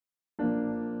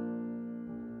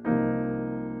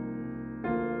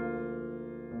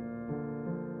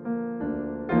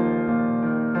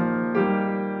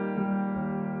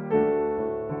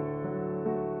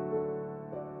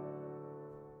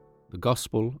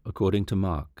Gospel according to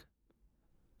Mark.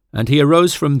 And he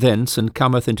arose from thence, and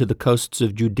cometh into the coasts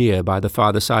of Judea by the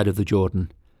farther side of the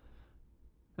Jordan.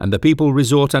 And the people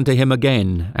resort unto him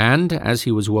again, and, as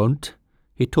he was wont,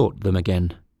 he taught them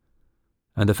again.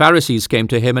 And the Pharisees came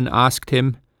to him and asked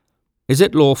him, Is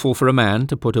it lawful for a man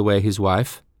to put away his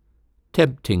wife?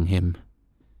 Tempting him.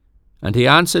 And he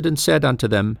answered and said unto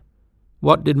them,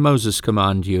 What did Moses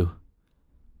command you?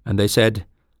 And they said,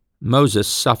 Moses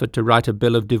suffered to write a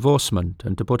bill of divorcement,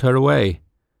 and to put her away.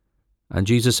 And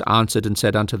Jesus answered and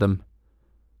said unto them,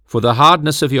 For the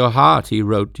hardness of your heart he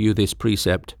wrote you this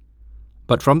precept.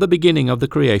 But from the beginning of the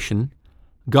creation,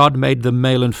 God made them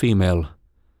male and female.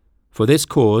 For this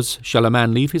cause shall a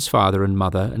man leave his father and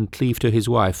mother, and cleave to his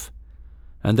wife,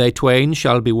 and they twain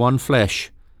shall be one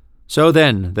flesh. So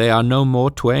then they are no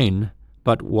more twain,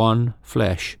 but one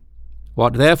flesh.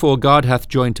 What therefore God hath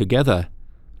joined together,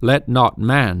 let not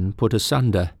man put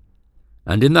asunder.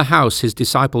 And in the house his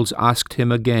disciples asked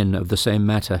him again of the same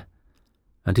matter.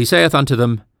 And he saith unto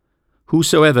them,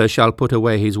 Whosoever shall put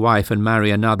away his wife and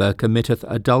marry another committeth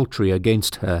adultery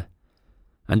against her.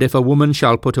 And if a woman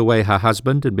shall put away her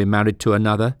husband and be married to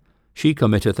another, she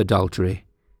committeth adultery.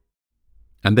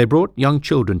 And they brought young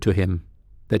children to him,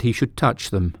 that he should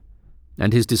touch them.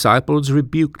 And his disciples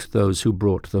rebuked those who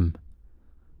brought them.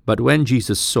 But when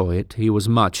Jesus saw it, he was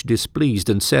much displeased,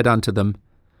 and said unto them,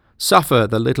 Suffer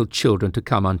the little children to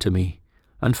come unto me,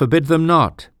 and forbid them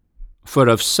not, for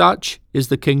of such is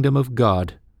the kingdom of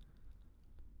God.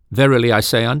 Verily I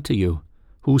say unto you,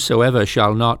 whosoever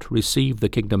shall not receive the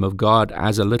kingdom of God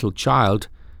as a little child,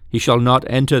 he shall not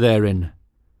enter therein.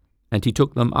 And he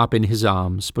took them up in his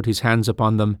arms, put his hands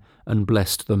upon them, and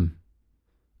blessed them.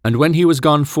 And when he was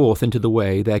gone forth into the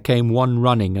way, there came one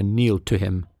running, and kneeled to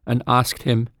him, and asked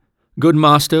him, Good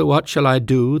Master, what shall I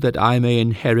do, that I may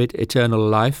inherit eternal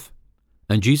life?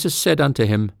 And Jesus said unto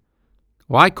him,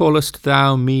 Why callest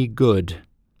thou me good?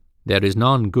 There is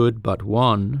none good but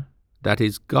one, that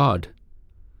is God.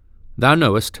 Thou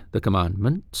knowest the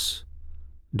commandments.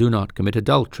 Do not commit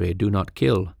adultery, do not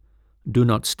kill, do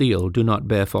not steal, do not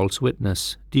bear false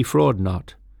witness, defraud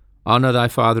not, honour thy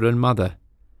father and mother.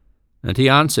 And he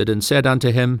answered and said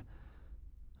unto him,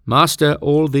 Master,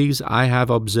 all these I have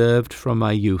observed from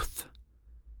my youth.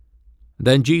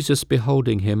 Then Jesus,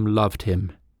 beholding him, loved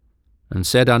him, and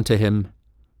said unto him,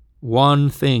 One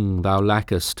thing thou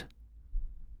lackest.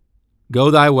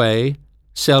 Go thy way,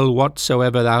 sell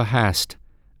whatsoever thou hast,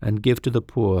 and give to the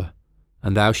poor,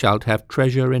 and thou shalt have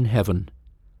treasure in heaven.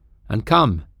 And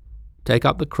come, take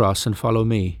up the cross, and follow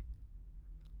me.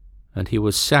 And he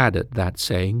was sad at that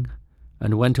saying,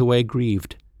 and went away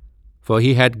grieved, for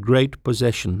he had great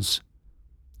possessions.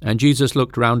 And Jesus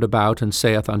looked round about, and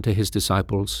saith unto his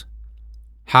disciples,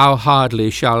 How hardly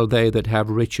shall they that have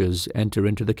riches enter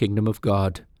into the kingdom of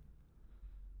God?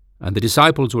 And the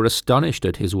disciples were astonished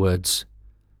at his words.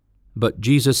 But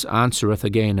Jesus answereth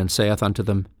again, and saith unto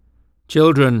them,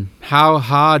 Children, how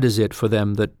hard is it for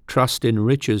them that trust in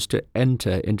riches to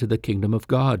enter into the kingdom of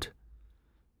God?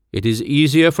 It is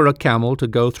easier for a camel to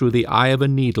go through the eye of a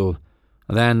needle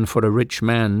than for a rich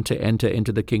man to enter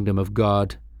into the kingdom of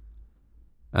God.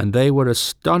 And they were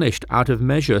astonished out of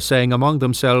measure, saying among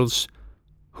themselves,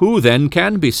 Who then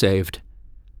can be saved?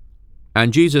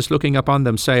 And Jesus, looking upon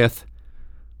them, saith,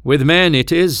 With men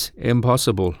it is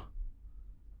impossible,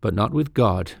 but not with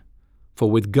God,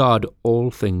 for with God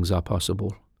all things are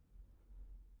possible.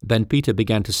 Then Peter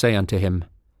began to say unto him,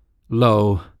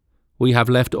 Lo, we have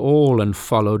left all and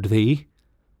followed thee.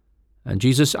 And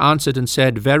Jesus answered and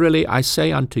said, Verily I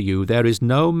say unto you, there is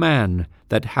no man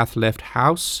that hath left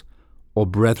house, or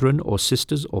brethren, or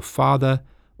sisters, or father,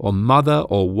 or mother,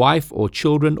 or wife, or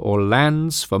children, or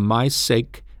lands, for my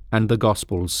sake and the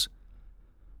gospel's,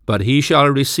 but he shall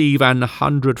receive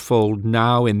 100-fold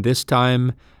now in this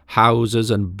time houses,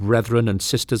 and brethren, and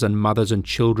sisters, and mothers, and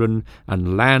children,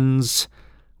 and lands,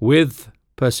 with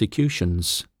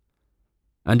persecutions,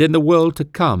 and in the world to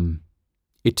come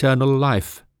eternal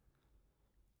life.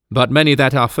 But many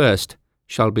that are first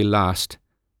shall be last,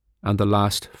 and the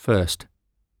last first.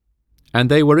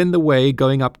 And they were in the way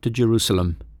going up to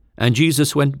Jerusalem, and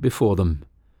Jesus went before them.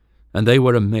 And they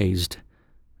were amazed,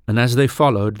 and as they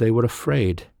followed they were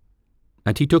afraid.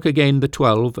 And he took again the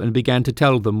 12, and began to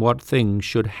tell them what things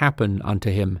should happen unto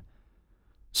him,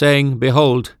 saying,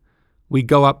 Behold, we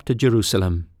go up to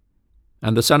Jerusalem,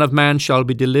 and the Son of Man shall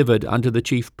be delivered unto the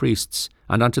chief priests,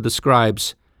 and unto the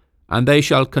scribes, and they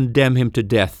shall condemn him to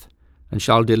death, and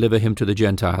shall deliver him to the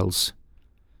Gentiles.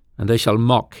 And they shall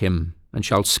mock him, and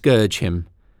shall scourge him,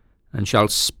 and shall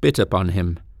spit upon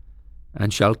him,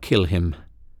 and shall kill him.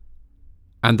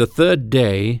 And the third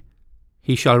day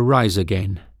he shall rise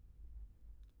again.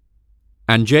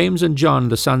 And James and John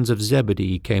the sons of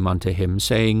Zebedee came unto him,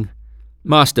 saying,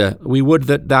 Master, we would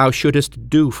that thou shouldest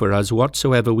do for us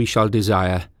whatsoever we shall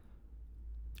desire.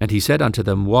 And he said unto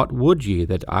them, What would ye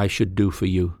that I should do for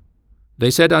you? They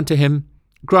said unto him,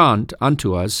 Grant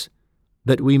unto us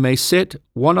that we may sit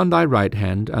one on thy right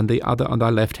hand, and the other on thy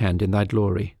left hand in thy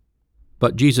glory.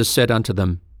 But Jesus said unto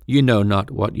them, Ye know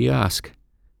not what ye ask.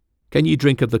 Can ye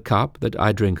drink of the cup that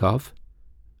I drink of,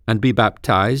 and be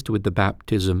baptized with the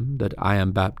baptism that I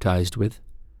am baptized with?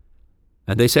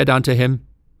 And they said unto him,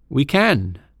 We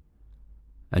can.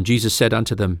 And Jesus said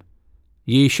unto them,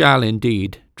 Ye shall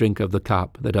indeed drink of the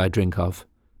cup that I drink of,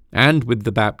 and with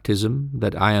the baptism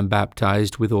that I am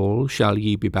baptized withal shall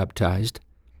ye be baptized.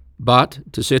 But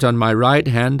to sit on my right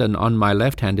hand and on my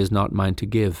left hand is not mine to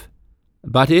give,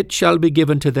 but it shall be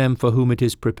given to them for whom it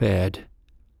is prepared.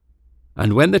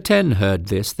 And when the 10 heard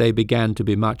this, they began to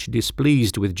be much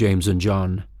displeased with James and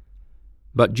John.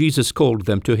 But Jesus called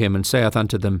them to him, and saith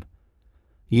unto them,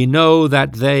 Ye know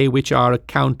that they which are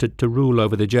accounted to rule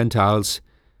over the Gentiles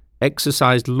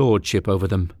exercise lordship over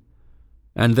them,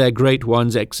 and their great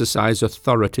ones exercise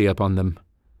authority upon them.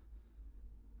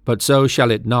 But so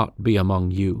shall it not be among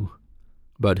you.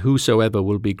 But whosoever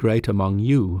will be great among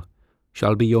you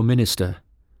shall be your minister,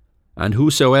 and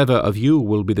whosoever of you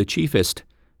will be the chiefest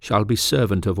shall be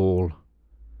servant of all.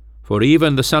 For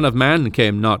even the Son of Man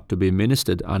came not to be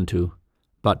ministered unto,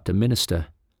 but to minister,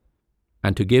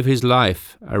 and to give his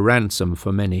life a ransom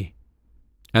for many.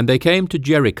 And they came to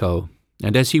Jericho,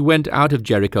 and as he went out of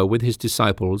Jericho with his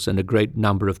disciples and a great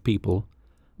number of people,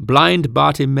 blind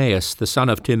Bartimaeus, the son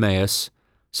of Timaeus,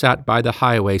 sat by the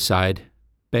highway side,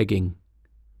 begging.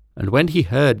 And when he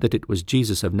heard that it was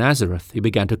Jesus of Nazareth, he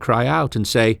began to cry out and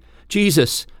say,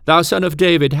 Jesus, thou son of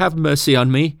David, have mercy on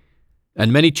me.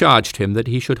 And many charged him that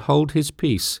he should hold his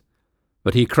peace.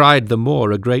 But he cried the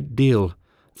more a great deal,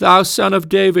 Thou son of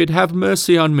David, have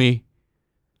mercy on me.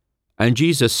 And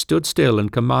Jesus stood still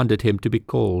and commanded him to be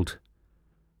called.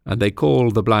 And they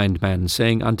called the blind man,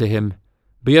 saying unto him,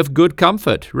 Be of good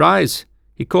comfort, rise,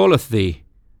 he calleth thee.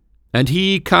 And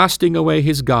he, casting away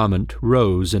his garment,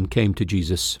 rose and came to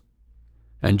Jesus.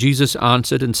 And Jesus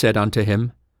answered and said unto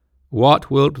him, What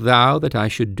wilt thou that I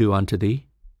should do unto thee?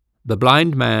 The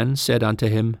blind man said unto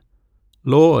him,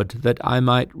 Lord, that I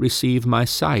might receive my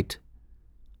sight.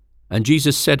 And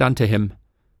Jesus said unto him,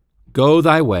 Go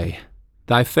thy way,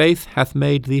 thy faith hath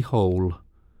made thee whole.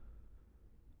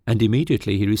 And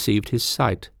immediately he received his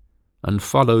sight, and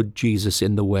followed Jesus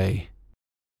in the way.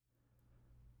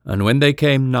 And when they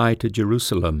came nigh to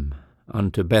Jerusalem,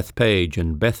 unto Bethpage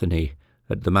and Bethany,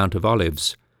 at the Mount of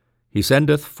Olives, he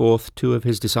sendeth forth 2 of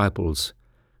his disciples,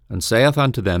 and saith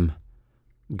unto them,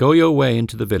 Go your way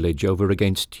into the village over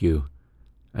against you,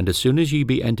 and as soon as ye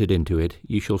be entered into it,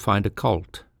 ye shall find a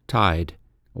colt tied,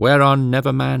 whereon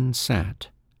never man sat.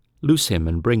 Loose him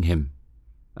and bring him.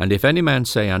 And if any man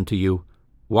say unto you,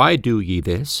 Why do ye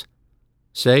this?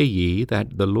 Say ye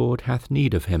that the Lord hath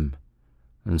need of him,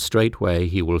 and straightway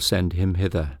he will send him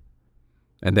hither.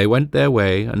 And they went their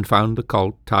way, and found the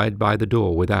colt tied by the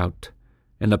door without,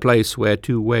 in a place where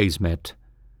 2 ways met.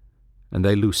 And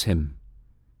they loose him.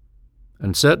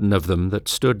 And certain of them that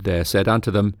stood there said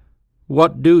unto them,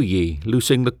 What do ye,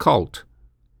 loosing the colt?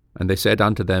 And they said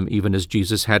unto them, even as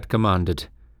Jesus had commanded.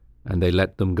 And they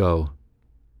let them go.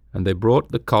 And they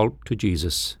brought the colt to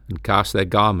Jesus, and cast their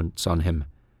garments on him,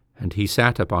 and he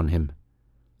sat upon him.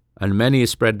 And many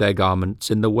spread their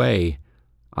garments in the way,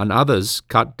 and others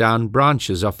cut down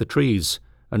branches off the trees,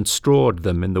 and strawed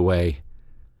them in the way.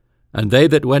 And they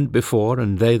that went before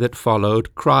and they that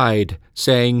followed cried,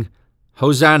 saying,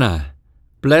 Hosanna!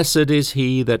 Blessed is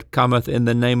he that cometh in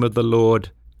the name of the Lord.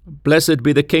 Blessed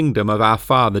be the kingdom of our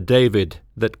father David,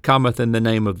 that cometh in the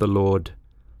name of the Lord.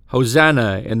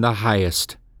 Hosanna in the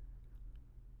highest.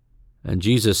 And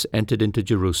Jesus entered into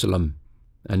Jerusalem,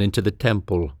 and into the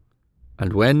temple.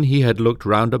 And when he had looked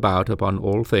round about upon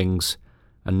all things,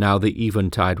 and now the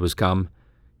eventide was come,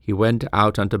 he went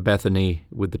out unto Bethany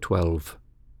with the 12.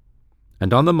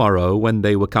 And on the morrow, when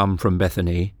they were come from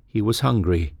Bethany, he was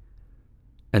hungry.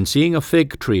 And seeing a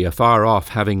fig tree afar off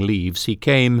having leaves, he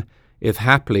came, if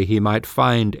haply he might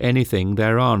find anything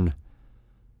thereon.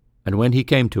 And when he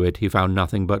came to it, he found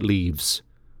nothing but leaves,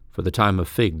 for the time of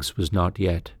figs was not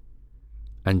yet.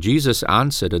 And Jesus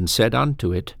answered and said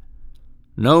unto it,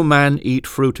 No man eat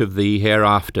fruit of thee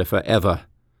hereafter for ever.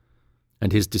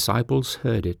 And his disciples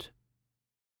heard it.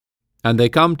 And they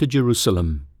come to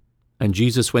Jerusalem, and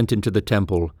Jesus went into the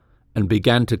temple, and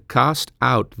began to cast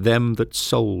out them that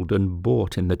sold and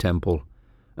bought in the temple,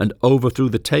 and overthrew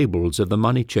the tables of the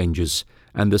money changers,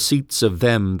 and the seats of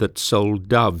them that sold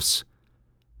doves.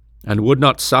 and would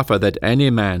not suffer that any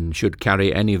man should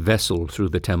carry any vessel through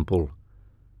the temple.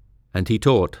 And he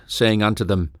taught, saying unto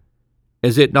them,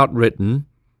 Is it not written,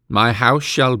 My house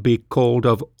shall be called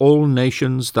of all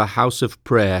nations the house of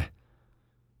prayer,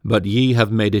 but ye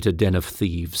have made it a den of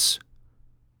thieves?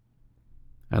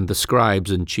 And the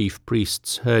scribes and chief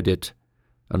priests heard it,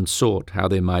 and sought how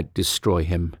they might destroy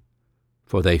him.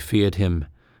 For they feared him,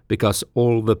 because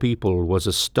all the people was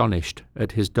astonished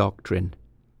at his doctrine.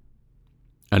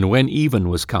 And when even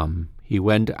was come, he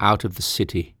went out of the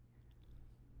city.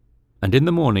 And in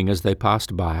the morning as they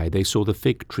passed by, they saw the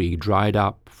fig tree dried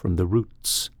up from the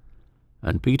roots.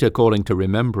 And Peter, calling to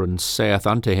remembrance, saith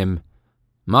unto him,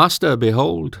 Master,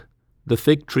 behold, the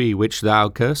fig tree which thou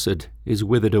cursed is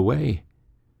withered away.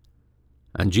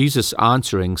 And Jesus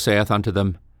answering saith unto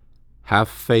them, Have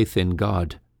faith in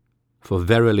God, for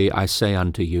verily I say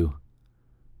unto you,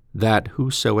 that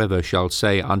whosoever shall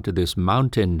say unto this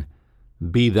mountain,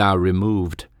 Be thou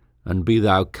removed, and be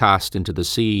thou cast into the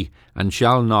sea, and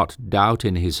shall not doubt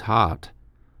in his heart,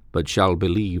 but shall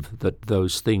believe that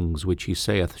those things which he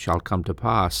saith shall come to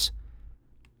pass,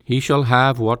 he shall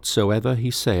have whatsoever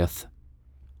he saith.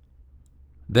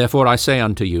 Therefore I say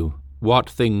unto you, what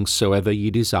things soever ye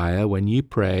desire when ye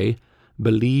pray,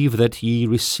 believe that ye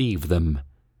receive them,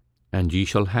 and ye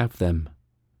shall have them.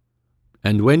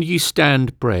 And when ye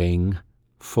stand praying,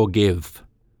 forgive,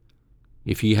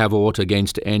 if ye have aught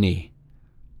against any,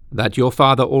 that your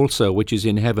Father also which is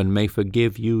in heaven may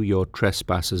forgive you your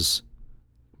trespasses.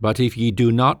 But if ye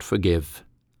do not forgive,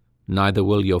 neither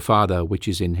will your Father which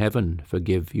is in heaven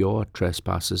forgive your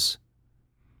trespasses.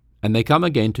 And they come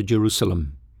again to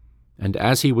Jerusalem. And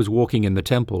as he was walking in the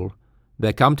temple,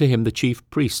 there come to him the chief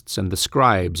priests and the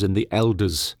scribes and the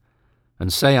elders,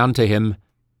 and say unto him,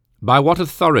 By what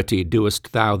authority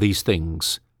doest thou these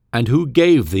things? And who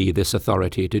gave thee this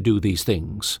authority to do these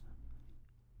things?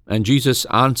 And Jesus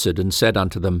answered and said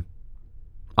unto them,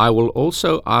 I will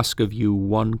also ask of you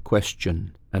one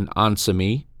question, and answer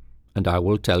me, and I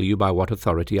will tell you by what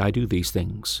authority I do these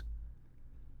things.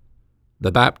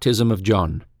 The baptism of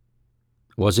John,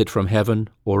 was it from heaven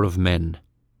or of men?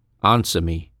 Answer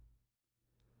me.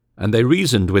 And they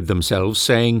reasoned with themselves,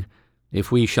 saying,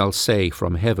 If we shall say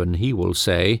from heaven, he will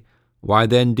say, Why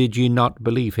then did ye not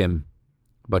believe him?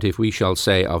 But if we shall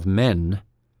say of men,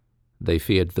 they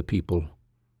feared the people.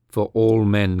 For all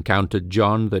men counted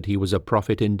John that he was a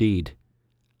prophet indeed.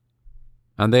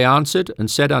 And they answered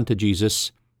and said unto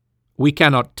Jesus, We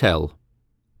cannot tell.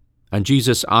 And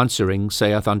Jesus answering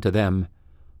saith unto them,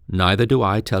 Neither do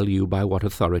I tell you by what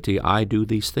authority I do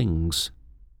these things.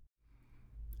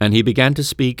 And he began to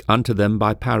speak unto them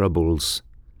by parables.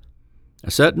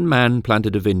 A certain man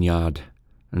planted a vineyard,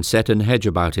 and set an hedge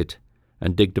about it,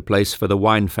 and digged a place for the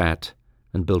wine fat,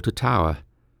 and built a tower,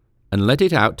 and let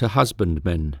it out to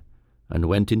husbandmen, and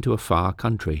went into a far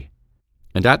country.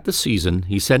 And at the season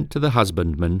he sent to the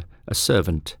husbandman a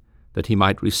servant, that he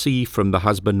might receive from the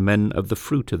husbandmen of the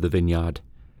fruit of the vineyard.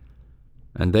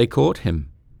 And they caught him,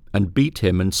 and beat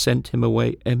him, and sent him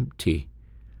away empty.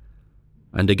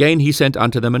 And again he sent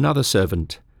unto them another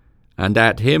servant, and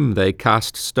at him they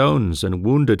cast stones, and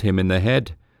wounded him in the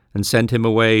head, and sent him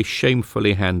away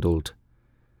shamefully handled.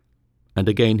 And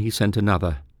again he sent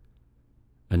another,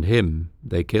 and him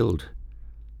they killed,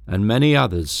 and many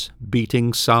others,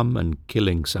 beating some and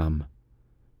killing some.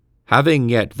 Having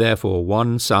yet therefore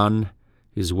one son,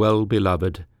 his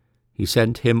well-beloved, he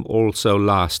sent him also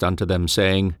last unto them,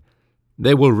 saying,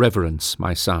 They will reverence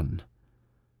my son.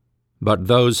 But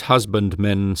those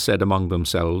husbandmen said among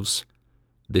themselves,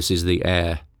 This is the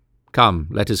heir. Come,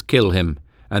 let us kill him,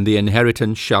 and the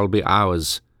inheritance shall be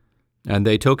ours. And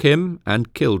they took him,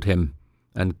 and killed him,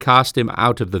 and cast him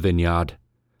out of the vineyard.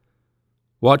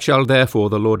 What shall therefore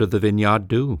the Lord of the vineyard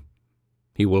do?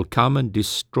 He will come and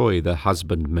destroy the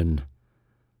husbandmen,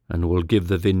 and will give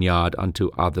the vineyard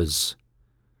unto others.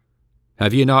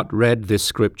 Have ye not read this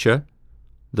scripture?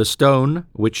 The stone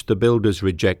which the builders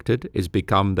rejected is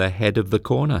become the head of the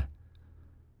corner.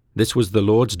 This was the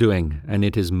Lord's doing, and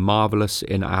it is marvelous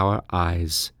in our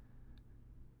eyes.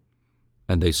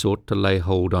 And they sought to lay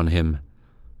hold on him,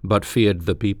 but feared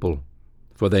the people,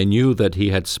 for they knew that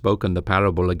he had spoken the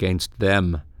parable against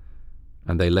them.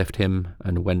 And they left him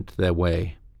and went their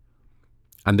way.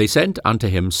 And they sent unto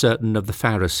him certain of the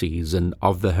Pharisees and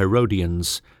of the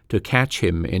Herodians to catch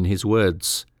him in his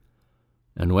words.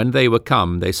 And when they were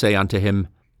come, they say unto him,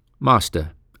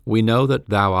 Master, we know that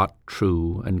thou art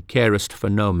true, and carest for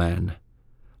no man.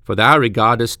 For thou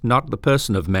regardest not the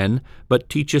person of men, but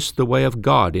teachest the way of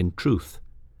God in truth.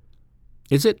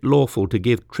 Is it lawful to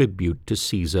give tribute to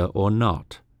Caesar or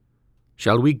not?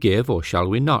 Shall we give, or shall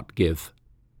we not give?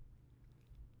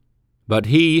 But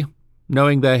he,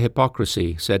 knowing their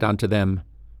hypocrisy, said unto them,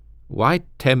 Why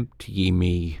tempt ye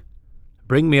me?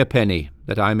 Bring me a penny,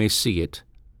 that I may see it.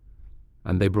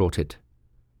 And they brought it.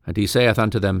 And he saith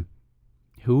unto them,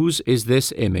 Whose is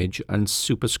this image and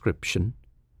superscription?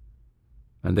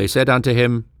 And they said unto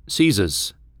him,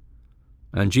 Caesar's.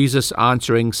 And Jesus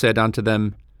answering said unto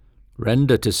them,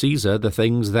 Render to Caesar the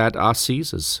things that are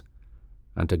Caesar's,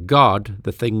 and to God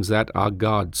the things that are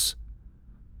God's.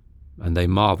 And they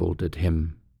marveled at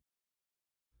him.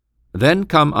 Then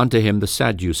come unto him the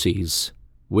Sadducees,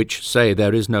 which say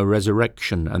there is no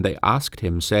resurrection, and they asked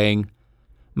him, saying,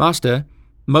 Master,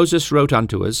 Moses wrote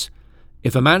unto us,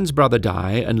 If a man's brother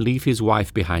die, and leave his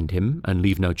wife behind him, and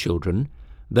leave no children,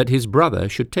 that his brother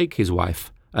should take his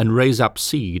wife, and raise up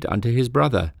seed unto his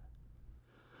brother.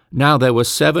 Now there were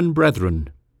 7 brethren,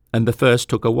 and the first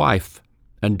took a wife,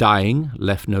 and dying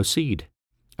left no seed.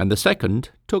 And the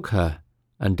second took her,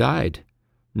 and died,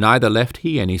 neither left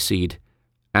he any seed.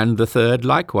 And the third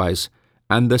likewise,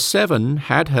 and the 7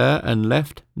 had her, and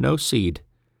left no seed.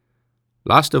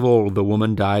 Last of all the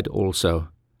woman died also.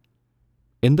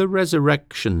 In the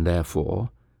resurrection,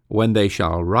 therefore, when they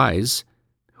shall rise,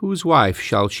 whose wife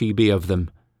shall she be of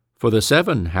them? For the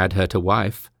 7 had her to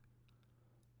wife.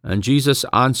 And Jesus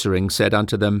answering said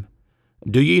unto them,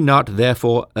 Do ye not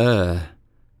therefore err,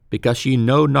 because ye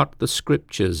know not the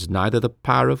Scriptures, neither the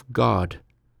power of God?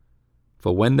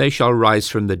 For when they shall rise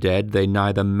from the dead, they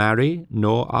neither marry,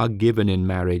 nor are given in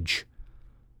marriage,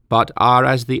 but are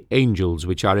as the angels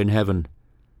which are in heaven.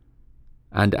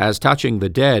 And as touching the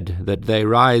dead, that they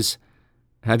rise,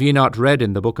 have ye not read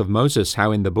in the book of Moses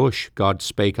how in the bush God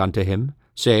spake unto him,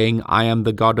 saying, I am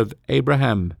the God of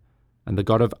Abraham, and the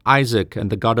God of Isaac, and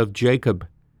the God of Jacob?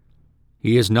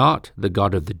 He is not the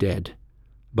God of the dead,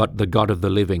 but the God of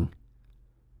the living.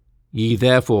 Ye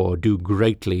therefore do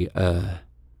greatly err.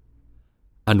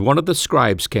 And one of the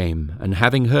scribes came, and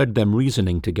having heard them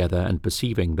reasoning together, and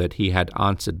perceiving that he had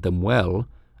answered them well,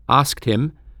 asked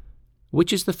him,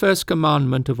 Which is the first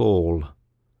commandment of all?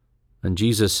 And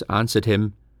Jesus answered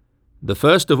him, The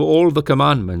first of all the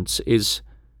commandments is,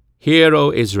 Hear,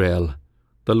 O Israel,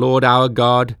 the Lord our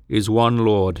God is one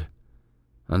Lord.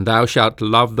 And thou shalt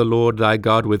love the Lord thy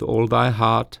God with all thy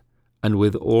heart, and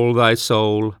with all thy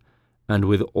soul, and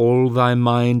with all thy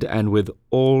mind, and with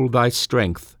all thy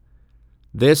strength.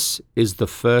 This is the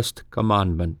first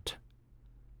commandment.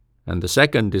 And the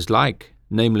second is like,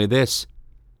 namely this,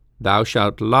 Thou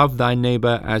shalt love thy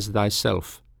neighbor as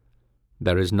thyself.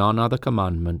 There is none other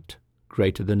commandment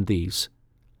greater than these.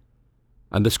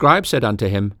 And the scribe said unto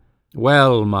him,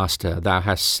 Well, Master, thou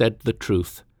hast said the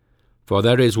truth. For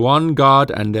there is one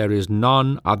God, and there is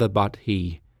none other but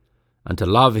he. And to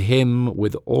love him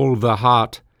with all the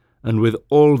heart, and with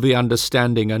all the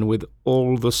understanding, and with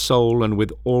all the soul, and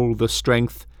with all the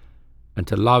strength, and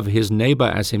to love his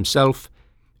neighbor as himself,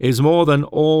 is more than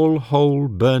all whole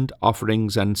burnt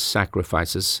offerings and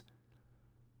sacrifices.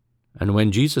 And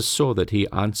when Jesus saw that he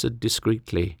answered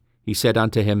discreetly, he said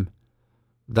unto him,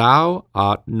 Thou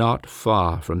art not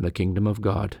far from the kingdom of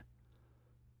God.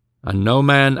 And no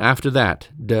man after that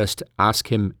durst ask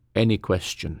him any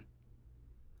question.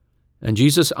 And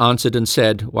Jesus answered and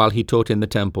said, while he taught in the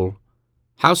temple,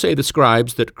 How say the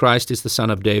scribes that Christ is the son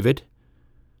of David?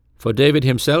 For David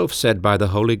himself said by the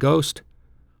Holy Ghost,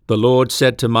 The Lord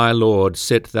said to my Lord,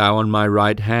 Sit thou on my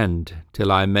right hand,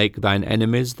 till I make thine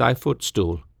enemies thy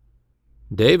footstool.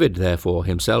 David therefore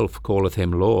himself calleth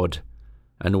him Lord.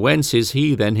 And whence is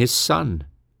he then his son?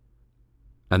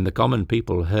 And the common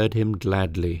people heard him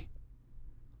gladly.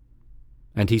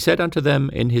 And he said unto them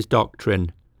in his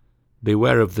doctrine,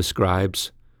 Beware of the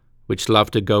scribes, which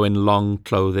love to go in long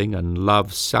clothing, and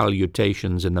love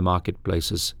salutations in the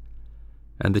marketplaces,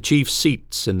 and the chief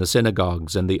seats in the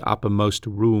synagogues, and the uppermost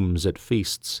rooms at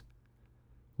feasts,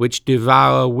 which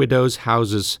devour widows'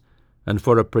 houses, and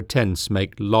for a pretence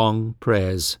make long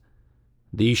prayers.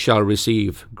 These shall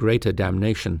receive greater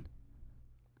damnation.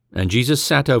 And Jesus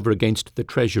sat over against the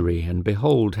treasury, and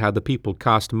behold how the people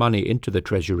cast money into the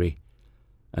treasury,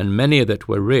 and many that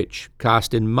were rich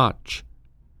cast in much.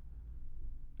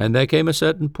 And there came a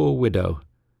certain poor widow,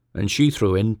 and she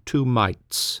threw in 2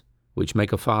 mites, which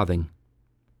make a farthing.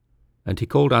 And he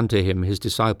called unto him his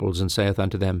disciples, and saith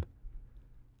unto them,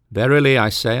 Verily I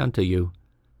say unto you,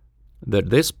 that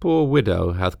this poor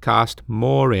widow hath cast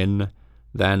more in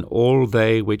than all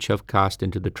they which have cast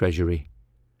into the treasury.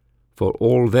 For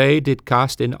all they did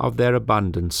cast in of their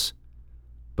abundance,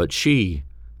 but she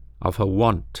of her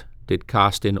want did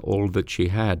cast in all that she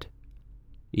had,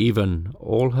 even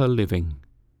all her living.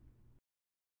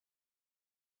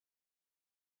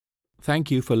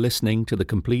 Thank you for listening to the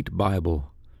Complete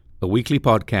Bible. a weekly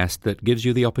podcast that gives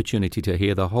you the opportunity to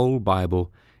hear the whole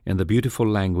Bible in the beautiful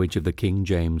language of the King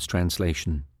James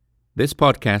translation. This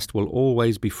podcast will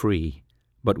always be free,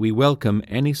 but we welcome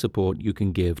any support you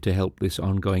can give to help this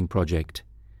ongoing project.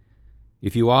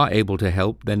 If you are able to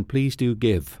help, then please do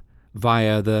give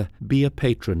via the Be a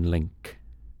Patron link.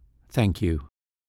 Thank you.